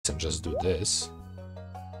and just do this.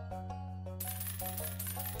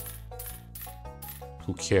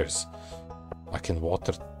 Who cares? I can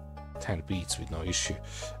water 10 beets with no issue.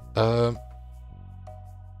 Damn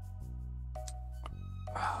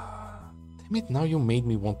it, now you made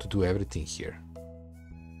me want to do everything here.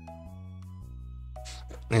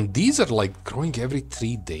 And these are like growing every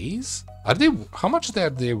 3 days? Are they, how much are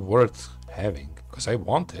they worth having? Because I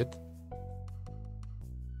want it.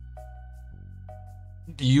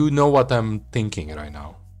 You know what I'm thinking right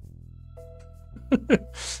now.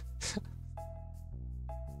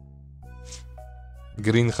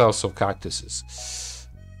 Greenhouse of cactuses.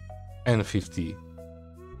 And 50.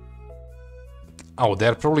 Oh,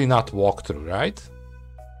 they're probably not walkthrough, right?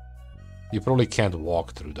 You probably can't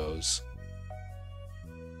walk through those.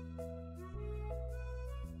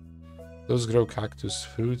 Those grow cactus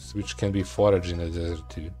fruits, which can be foraged in the desert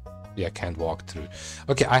too. Yeah, can't walk through.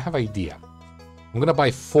 Okay, I have an idea. I'm gonna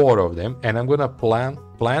buy 4 of them, and I'm gonna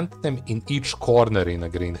plant them in each corner in a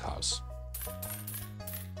greenhouse.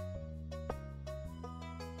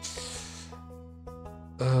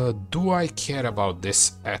 Do I care about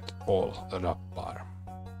this at all, Rappar?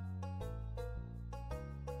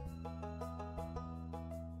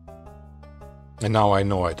 And now I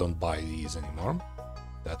know I don't buy these anymore.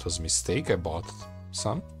 That was a mistake, I bought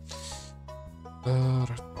some.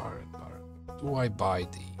 Do I buy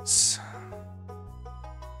these?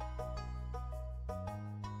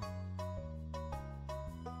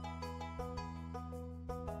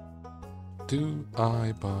 Do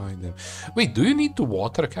I buy them? Wait, do you need to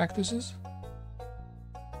water cactuses?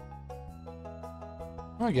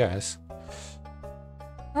 I guess.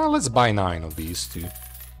 Well, let's buy 9 of these too,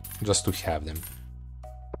 just to have them.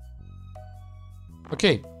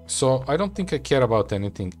 Okay, so I don't think I care about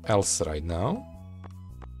anything else right now.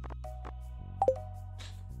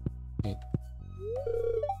 Okay.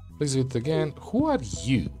 Please do it again. Who are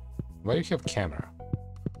you? Why do you have camera?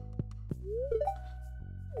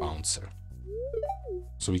 Bouncer.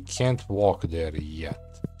 So we can't walk there yet.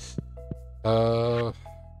 Do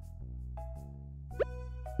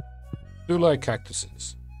you like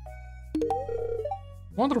cactuses?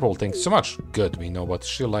 Wonderful, thanks so much. Good, we know what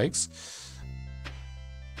she likes.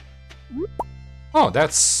 Oh,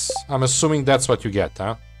 that's... I'm assuming that's what you get,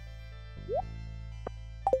 huh?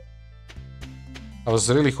 I was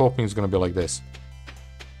really hoping it's gonna be like this.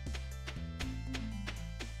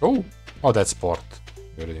 Oh! Oh, that's port.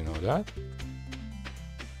 You already know that.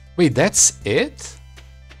 Wait, that's it?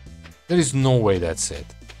 There is no way that's it.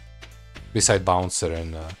 Beside Bouncer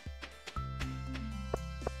and...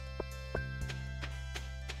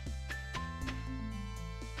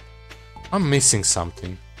 I'm missing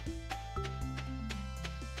something.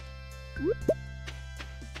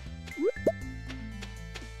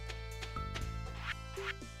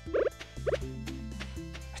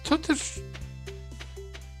 I thought there's...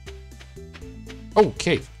 Oh,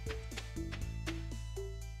 cave.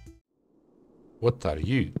 What are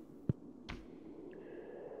you?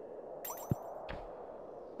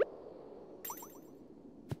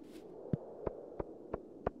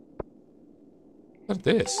 What's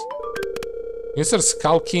this? Mr.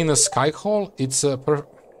 Skulky in a sky hole? It's a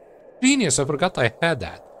genius, I forgot I had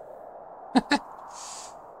that.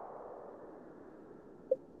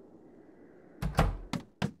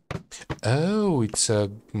 Oh, it's a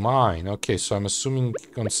mine. Okay, so I'm assuming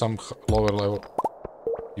on some lower level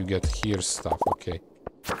you get here stuff, okay.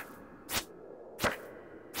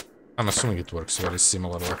 I'm assuming it works very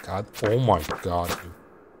similar like that. Oh my god, you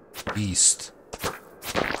beast.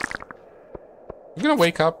 You're gonna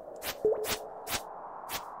wake up.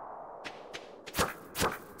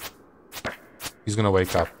 He's gonna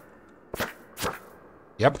wake up.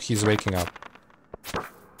 Yep, he's waking up.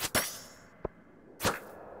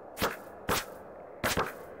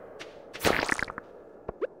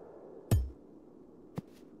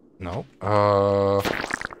 No.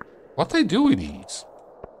 What I do with these?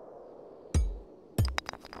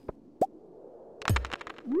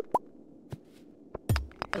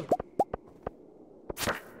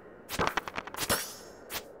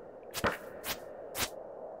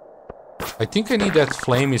 I think I need that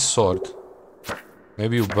flamey sword.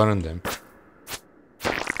 Maybe you burn them.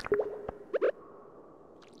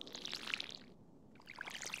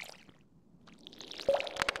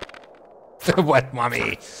 What,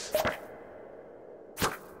 mommy?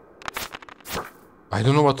 I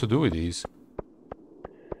don't know what to do with these.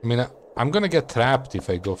 I mean, I'm gonna get trapped if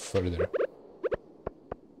I go further.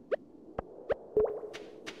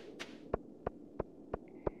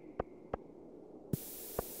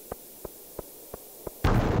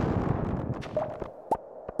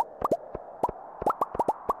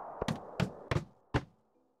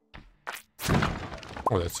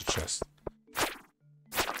 Oh, that's a chest.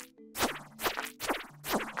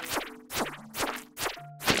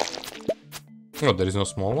 Oh, there is no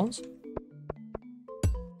small ones?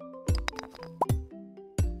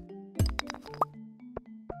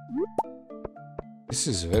 This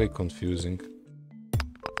is very confusing.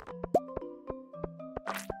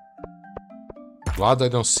 Glad I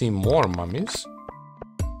don't see more mummies.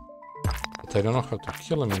 But I don't know how to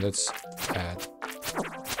kill them, and that's bad.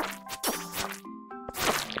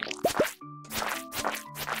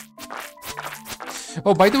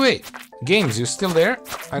 Oh, by the way, games, you still there?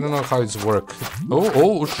 I don't know how it's work.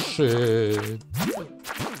 Oh shit.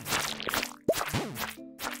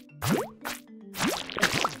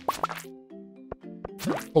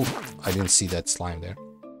 Oh, I didn't see that slime there.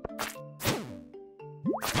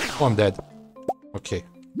 Oh, I'm dead. Okay,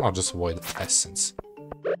 I'll just avoid essence.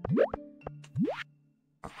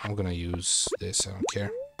 I'm gonna use this, I don't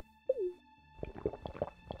care.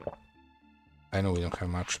 I know we don't have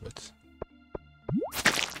much, but...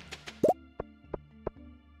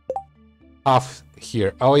 Off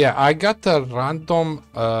here. Oh yeah, I got a random,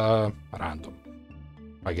 I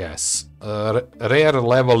guess. Rare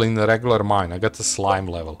level in the regular mine. I got a slime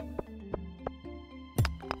level.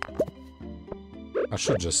 I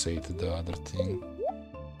should just say to the other thing.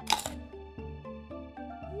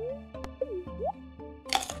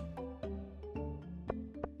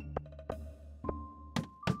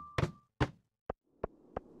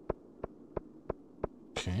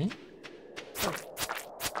 Okay.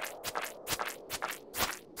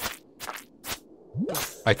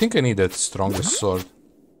 I think I need that strongest sword.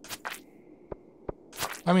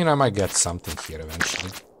 I mean, I might get something here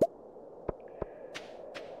eventually.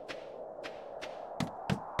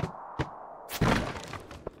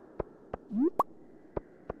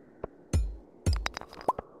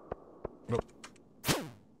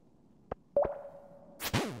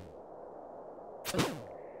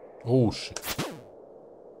 Oh shit.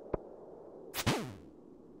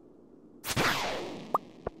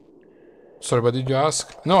 Sorry, what did you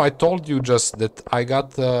ask? No, I told you just that I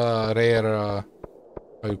got rare, how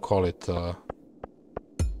you call it, a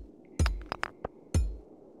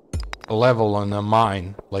level on a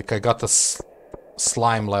mine. Like I got a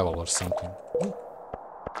slime level or something.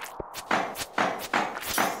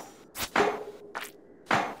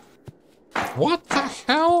 What the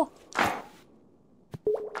hell?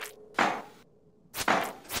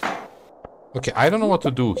 Okay, I don't know what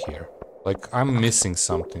to do here. Like, I'm missing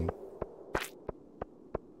something.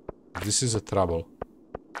 This is a trouble.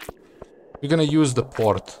 We're gonna use the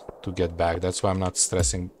port to get back. That's why I'm not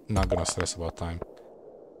stressing. Not gonna stress about time.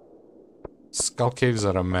 Skull caves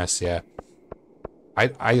are a mess, yeah.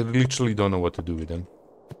 I literally don't know what to do with them.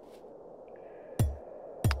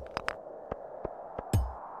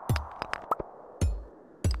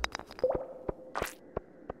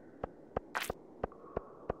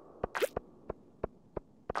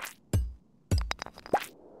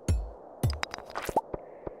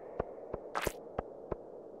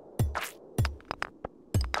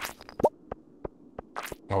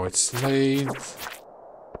 Oh, it's late.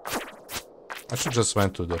 I should just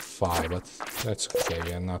went to the 5, but that's okay,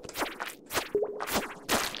 we are not...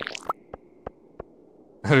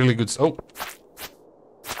 really good... Oh!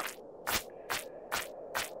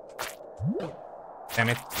 Damn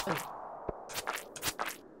it.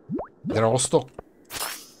 They're also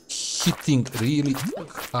hitting really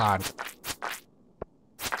hard.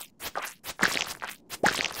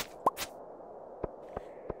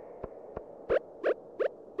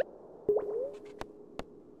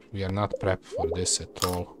 We are not prepped for this at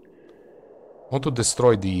all. I want to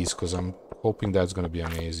destroy these because I'm hoping that's gonna be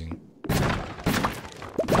amazing.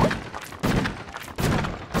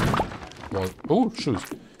 Well, oh, shoes.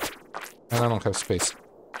 And I don't have space.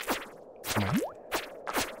 Come on.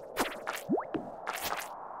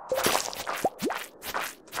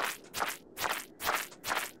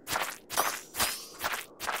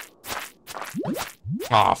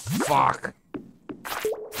 Ah, fuck.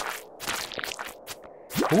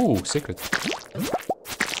 Ooh, secret.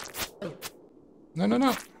 No, no,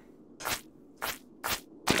 no.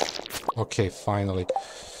 Okay, finally.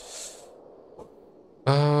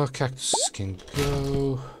 Cactus can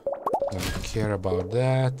go. Don't care about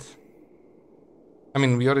that. I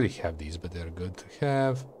mean, we already have these, but they're good to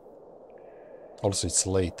have. Also, it's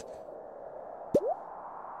late.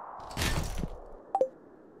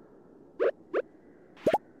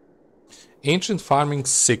 Ancient farming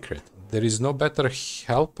secret. There is no better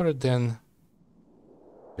helper than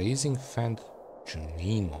raising fend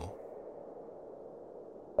Junimo.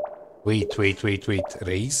 Wait.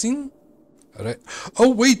 Raising? Oh,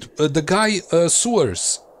 wait, the guy,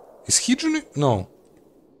 Sewers. Is he joining? No.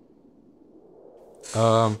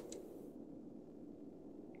 I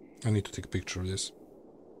need to take a picture of this.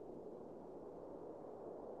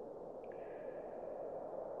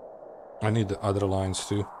 I need the other lines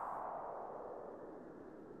too.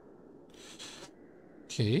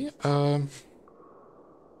 Okay,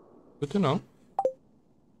 good to know.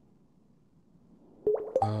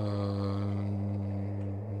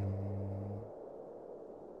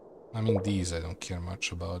 I mean, these I don't care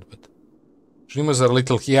much about, but dreamers are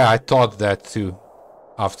little. Yeah, I thought that too.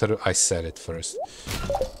 After I said it first.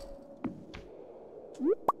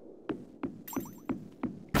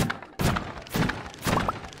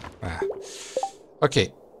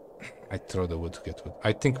 Okay. I throw the wood to get wood.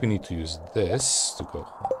 I think we need to use this to go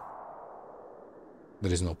home.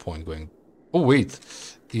 There is no point going. Oh, wait.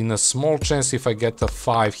 In a small chance, if I get a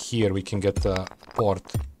 5 here, we can get a port.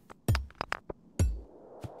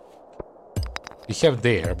 We have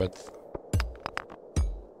there, but...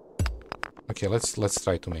 Okay, let's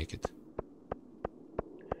try to make it.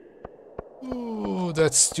 Oh,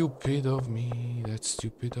 that's stupid of me. That's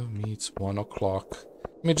stupid of me. It's 1 o'clock.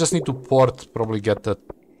 We just need to port, probably get the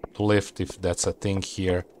lift if that's a thing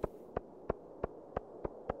here.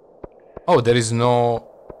 Oh, there is no...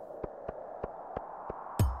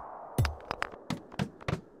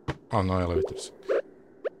 Oh, no elevators.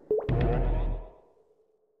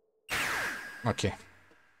 Okay.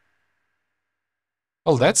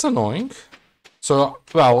 Well, that's annoying. So,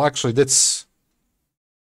 well, actually, that's...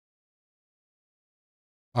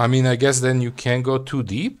 I mean, I guess then you can't go too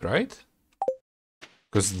deep, right?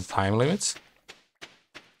 Because of the time limits.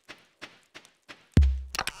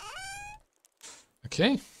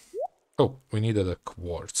 Okay. Oh, we needed a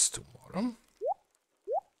quartz tomorrow.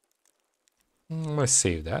 Let's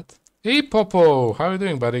save that. Hey, Popo! How are you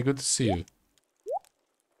doing, buddy? Good to see you.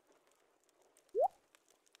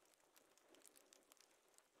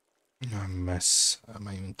 A mess.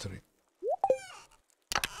 My inventory.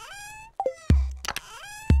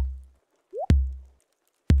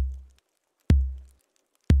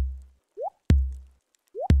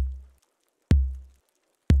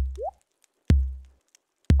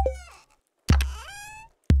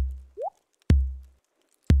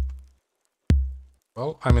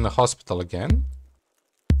 Well, I'm in a hospital again.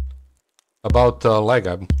 About leg,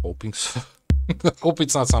 I'm hoping so. I hope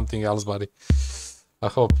it's not something else, buddy. I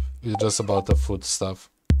hope it's just about the food stuff.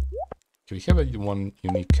 Okay, we have one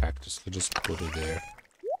unique cactus. Let's just put it there.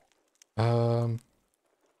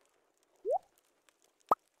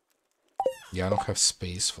 Yeah, I don't have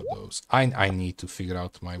space for those. I need to figure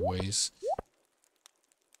out my ways.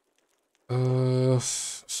 Sure.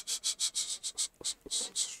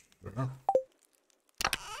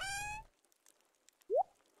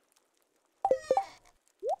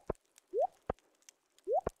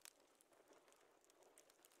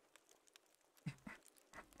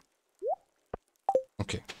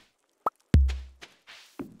 Okay.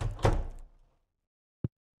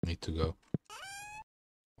 Need to go.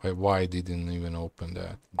 Why didn't even open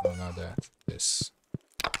that? No, not that. This.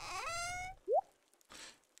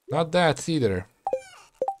 Not that either.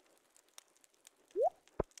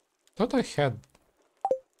 Thought I had...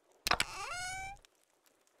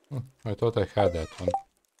 I thought I had that one.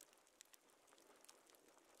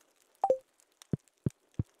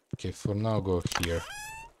 Okay, for now go here.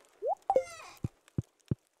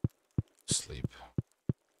 Sleep.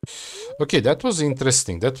 Okay, that was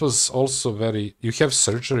interesting. That was also very... You have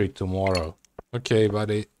surgery tomorrow. Okay,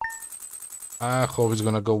 buddy. I hope it's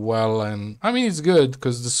gonna go well, and... I mean, it's good,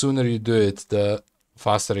 because the sooner you do it, the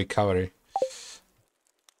faster recovery.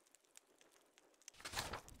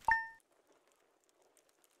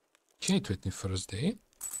 Okay, 21st day.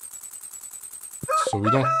 So we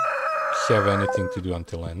don't have anything to do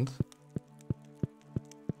until end.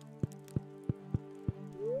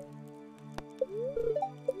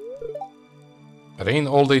 Rain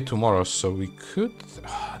all day tomorrow, so we could...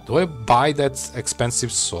 Do I buy that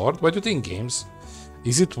expensive sword? What do you think, games?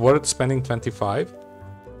 Is it worth spending 25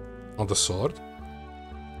 on the sword?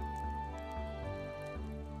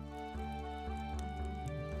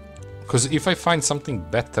 Because if I find something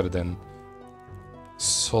better than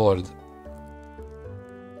sword...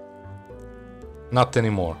 Not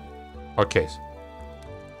anymore. Okay.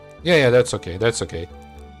 Yeah, that's okay, that's okay.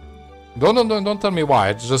 Don't tell me why,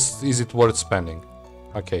 it's just, is it worth spending?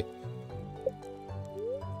 Okay.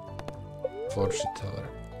 Fortune teller.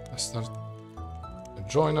 Start.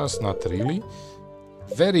 Join us, not really.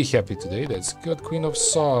 Very happy today, that's good. Queen of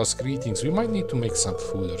Sauce, greetings. We might need to make some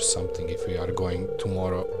food or something if we are going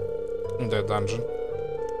tomorrow in that dungeon.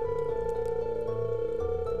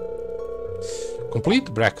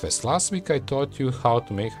 Complete breakfast. Last week I taught you how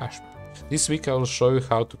to make hash browns. This week I will show you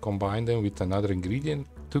how to combine them with another ingredient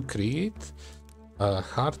to create a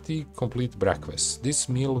hearty, complete breakfast. This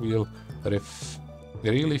meal will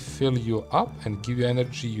really fill you up and give you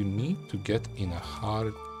energy you need to get in a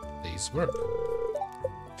hard day's work.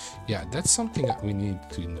 Yeah, that's something that we need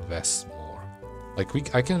to invest more.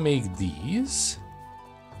 Like I can make these.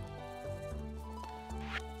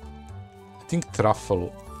 I think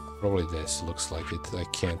truffle, probably this looks like it. I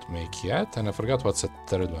can't make yet, and I forgot what's the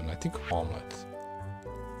third one. I think omelet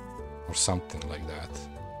or something like that.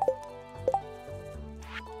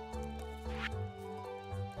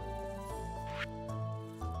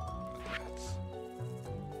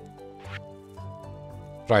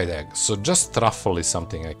 Fried egg. So just truffle is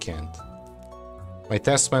something I can't. My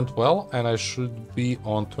test went well, and I should be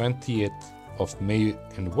on 20th of May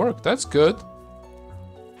in work. That's good.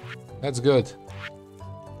 That's good.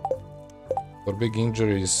 For big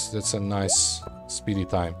injuries, that's a nice, speedy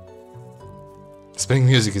time. Spring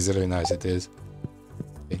music is really nice, it is.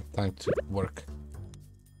 Okay, time to work.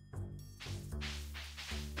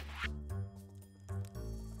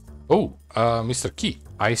 Oh, Mr. Key,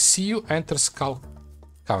 I see you enter Skull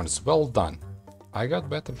Caverns. Well done. I got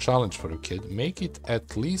better challenge for you, kid. Make it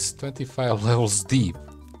at least 25 levels deep.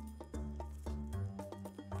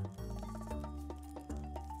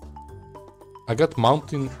 I got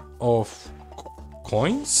mountain of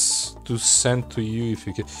coins to send to you if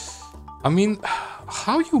you can. I mean,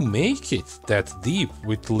 how you make it that deep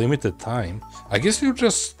with limited time? I guess you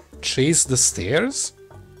just chase the stairs?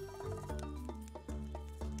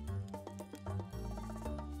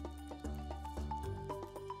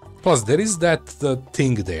 Plus, there is that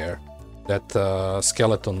thing there, that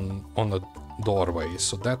skeleton on the doorway,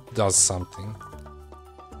 so that does something.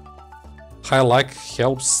 High luck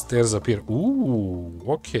helps stairs appear. Ooh,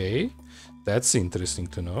 okay. That's interesting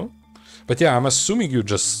to know. But yeah, I'm assuming you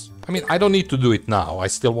just... I mean, I don't need to do it now. I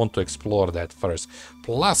still want to explore that first.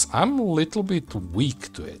 Plus, I'm a little bit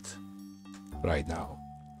weak to it right now.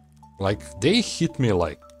 Like, they hit me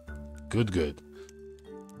like good.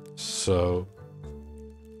 So...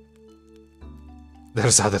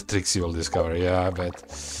 there's other tricks you will discover. Yeah, I bet.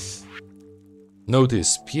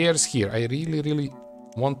 Notice, Pierre's here. I really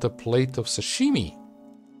want a plate of sashimi.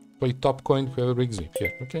 Play top coin whoever brings me.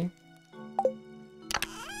 Pierre, okay.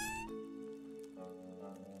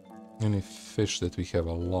 Any fish that we have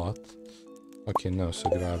a lot. Okay, no, so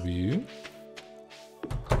grab you.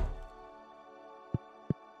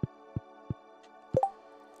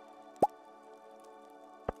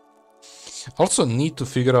 Also need to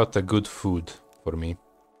figure out a good food for me.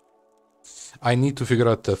 I need to figure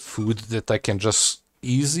out a food that I can just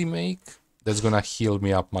easy make. That's gonna heal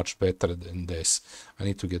me up much better than this. I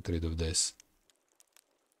need to get rid of this.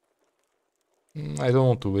 I don't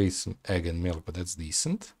want to waste egg and milk, but that's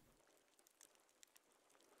decent.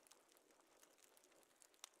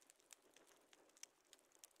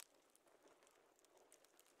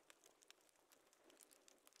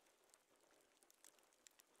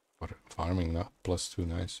 For farming, no? +2,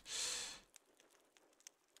 nice.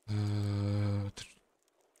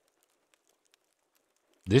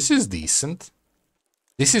 This is decent.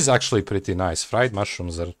 This is actually pretty nice. Fried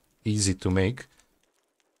mushrooms are easy to make.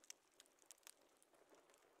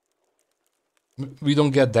 We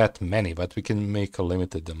don't get that many, but we can make a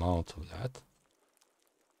limited amount of that.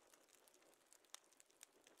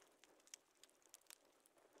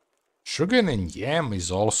 Sugar and yam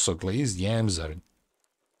is also glazed yams are...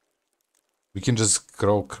 we can just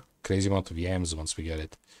grow crazy amount of yams once we get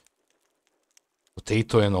it.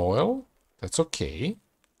 Potato and oil, that's okay.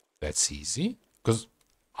 That's easy. Because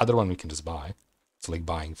other one we can just buy. It's like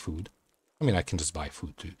buying food. I mean, I can just buy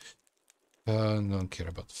food too. Don't care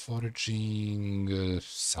about foraging.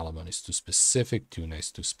 Salmon is too specific. Tuna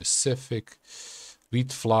is too specific.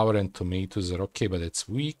 Wheat flour and tomatoes are okay, but it's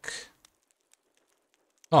weak.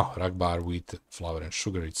 Oh, rag bar, wheat, flour and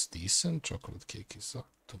sugar, it's decent. Chocolate cake is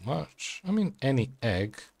too much. I mean, any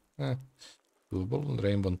egg. Doable.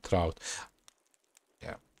 Rainbow trout.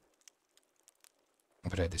 Yeah.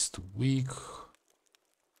 Bread is too weak.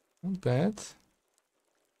 Not bad.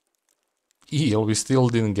 Eel, we still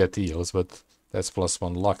didn't get eels, but that's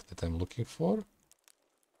 +1 luck that I'm looking for.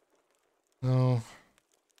 No.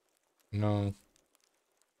 No.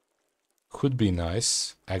 Could be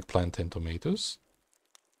nice. Eggplant and tomatoes.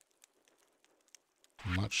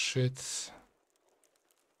 Much shit.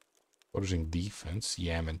 Foraging defense,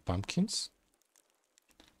 yam and pumpkins.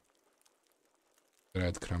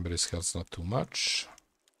 Red cranberries helps not too much.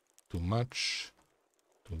 Too much.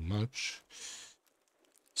 Too much.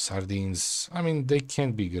 Sardines, I mean, they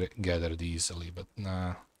can be gathered easily, but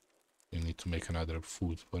nah. You need to make another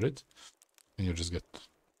food for it. And you just get...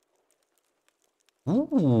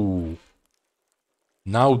 Ooh!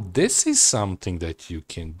 Now this is something that you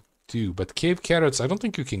can do, but cave carrots, I don't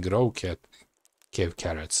think you can grow cave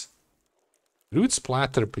carrots. Root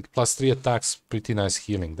splatter plus 3 attacks, pretty nice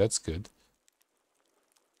healing, that's good.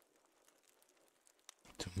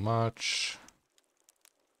 Too much.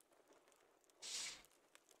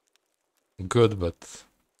 Good, but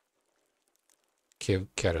cave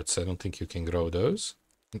carrots, I don't think you can grow those.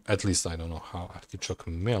 At least I don't know how. Artichoke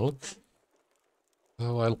milk.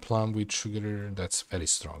 Wild plum with sugar, that's very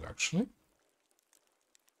strong actually.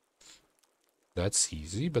 That's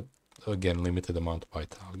easy, but again, limited amount of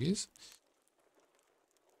white algae.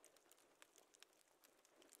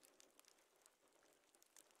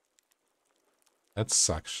 That's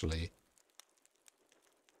actually...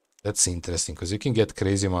 That's interesting, because you can get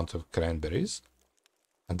crazy amount of cranberries.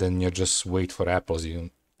 And then you just wait for apples you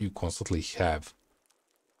constantly have.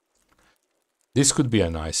 This could be a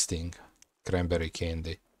nice thing. Cranberry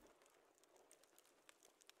candy.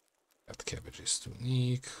 That cabbage is too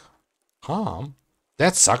unique. Ham?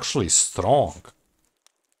 That's actually strong.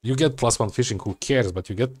 You get +1 fishing, who cares? But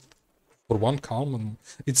you get for 1 calm.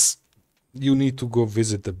 It's... You need to go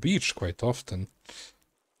visit the beach quite often.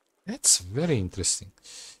 That's very interesting.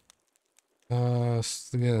 Yeah.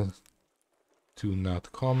 2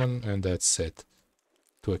 not common, and that's it.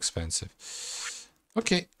 Too expensive.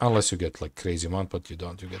 Okay, unless you get like crazy amount, but you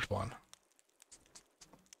don't, you get 1.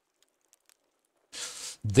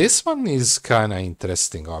 This one is kind of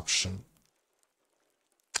interesting option.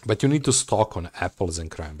 But you need to stock on apples and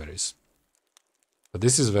cranberries. But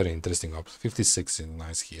this is very interesting option. 56 is a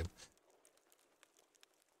nice heal.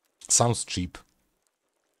 Sounds cheap.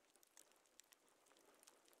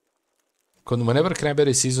 Whenever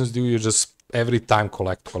cranberry seasons do, you just every time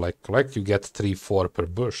collect. You get 3-4 per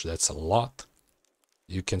bush. That's a lot.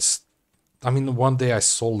 You can... I mean, one day I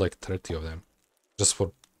sold like 30 of them. Just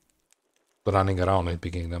for running around and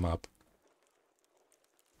picking them up.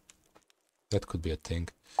 That could be a thing.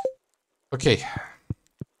 Okay.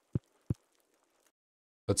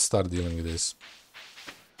 Let's start dealing with this.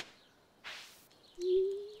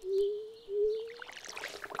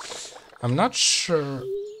 I'm not sure...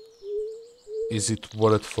 Is it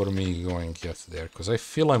worth for me going yet there? Because I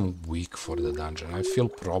feel I'm weak for the dungeon. I feel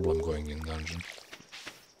problem going in dungeon.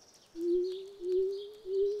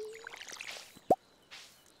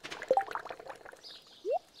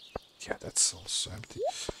 Yeah, that's also empty.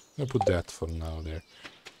 I'll put that for now there.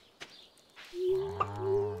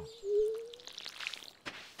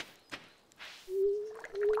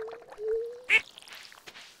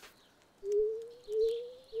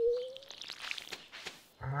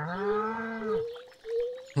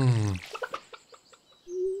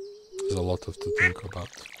 There's a lot to think about.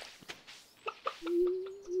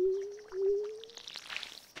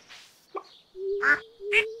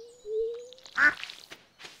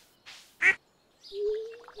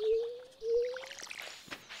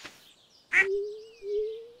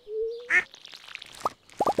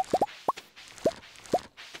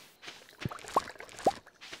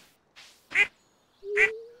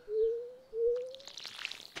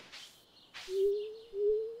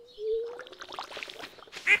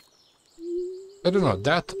 I don't know,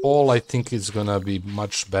 that all I think is gonna be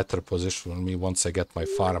much better position for me once I get my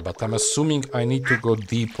farm, but I'm assuming I need to go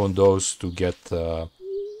deep on those to get, how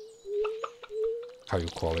you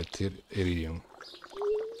call it, iridium.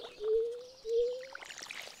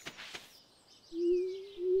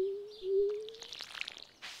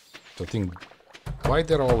 So I think, why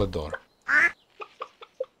they're all a door?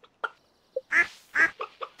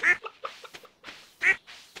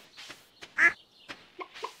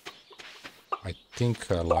 I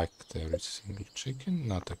think I like every single chicken,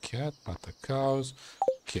 not a cat, not a cows.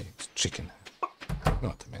 Okay, it's chicken.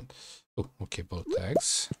 Not a man. Oh, okay, both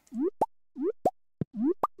eggs.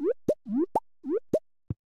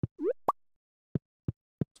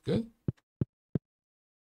 Good.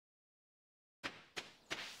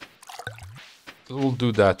 We'll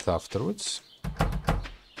do that afterwards.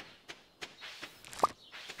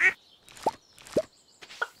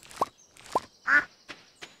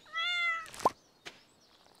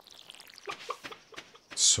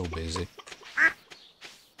 So busy.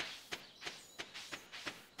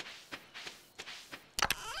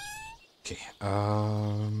 Okay,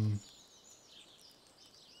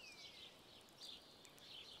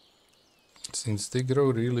 since they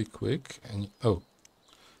grow really quick and oh,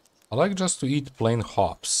 I like just to eat plain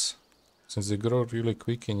hops since they grow really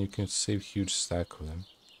quick and you can save huge stack of them.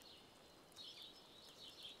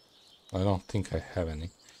 I don't think I have any.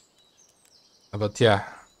 But yeah,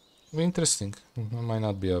 interesting. It might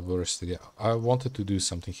not be a worst idea. I wanted to do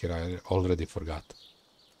something here. I already forgot.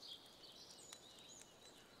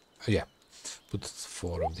 Yeah, put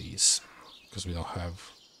 4 of these because we don't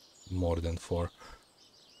have more than 4.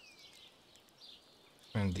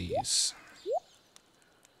 And these.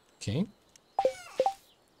 Okay.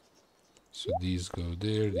 So these go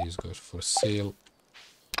there. These go for sale.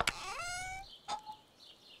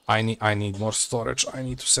 I need more storage. I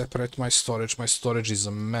need to separate my storage. My storage is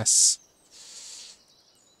a mess.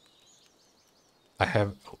 I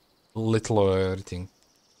have little of everything.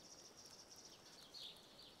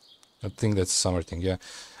 I think that's summer thing, yeah.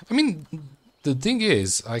 I mean, the thing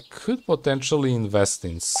is, I could potentially invest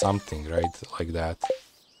in something, right? Like that.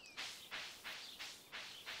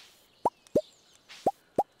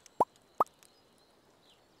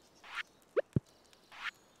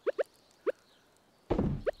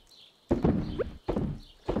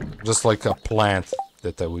 Just like a plant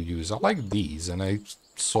that I will use. I like these, and I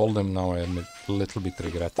sold them now. I'm a little bit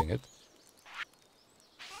regretting it.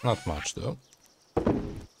 Not much, though.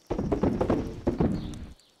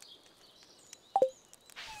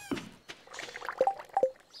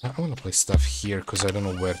 I'm gonna place stuff here because I don't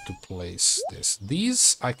know where to place this.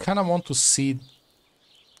 These, I kind of want to seed.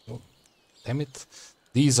 Oh, damn it.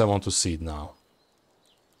 These I want to seed now.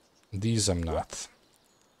 These I'm not.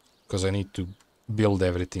 Because I need to build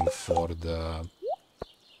everything for the...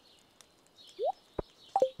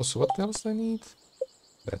 Oh, so what else I need?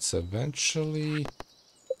 That's eventually...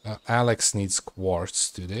 Alex needs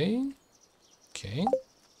quartz today. Okay.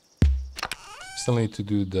 Still need to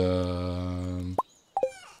do the...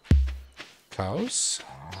 cows.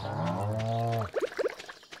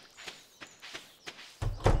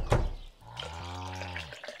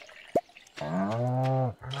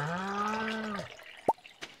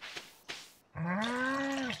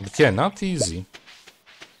 But yeah, not easy.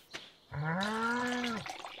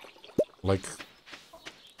 Like,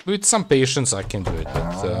 with some patience I can do it,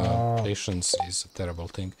 but patience is a terrible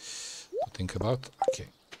thing to think about. Okay.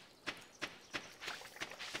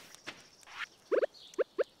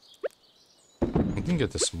 I can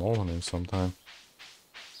get a small on him sometime.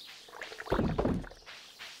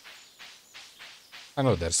 I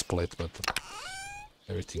know they're split, but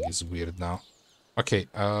everything is weird now. Okay,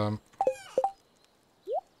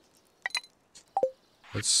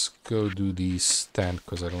 let's go do the stand,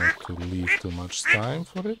 because I don't want to leave too much time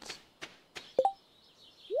for it.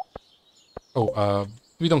 Oh,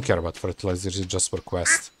 we don't care about fertilizers, it's just for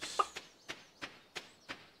quest.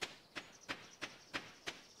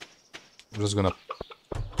 I'm just gonna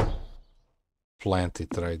plant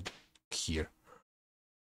it right here.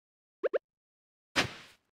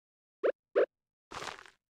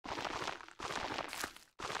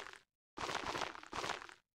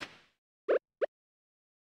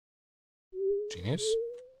 Genius.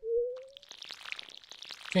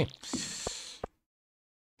 Okay.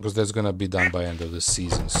 Because that's gonna be done by end of the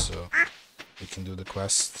season, so we can do the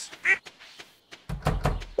quest.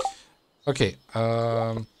 Okay,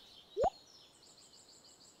 I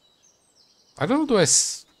don't know,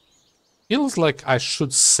 feels like I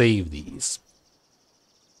should save these.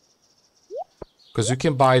 Because you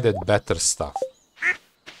can buy that better stuff.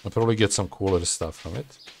 I'll probably get some cooler stuff from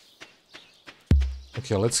it.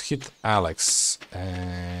 Okay, let's hit Alex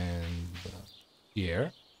and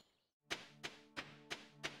here.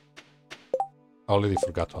 I already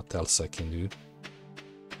forgot what else I can do.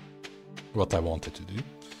 What I wanted to do.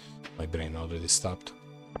 My brain already stopped.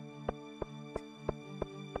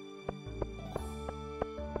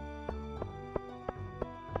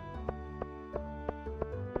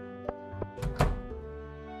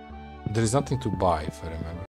 There is nothing to buy, if I remember.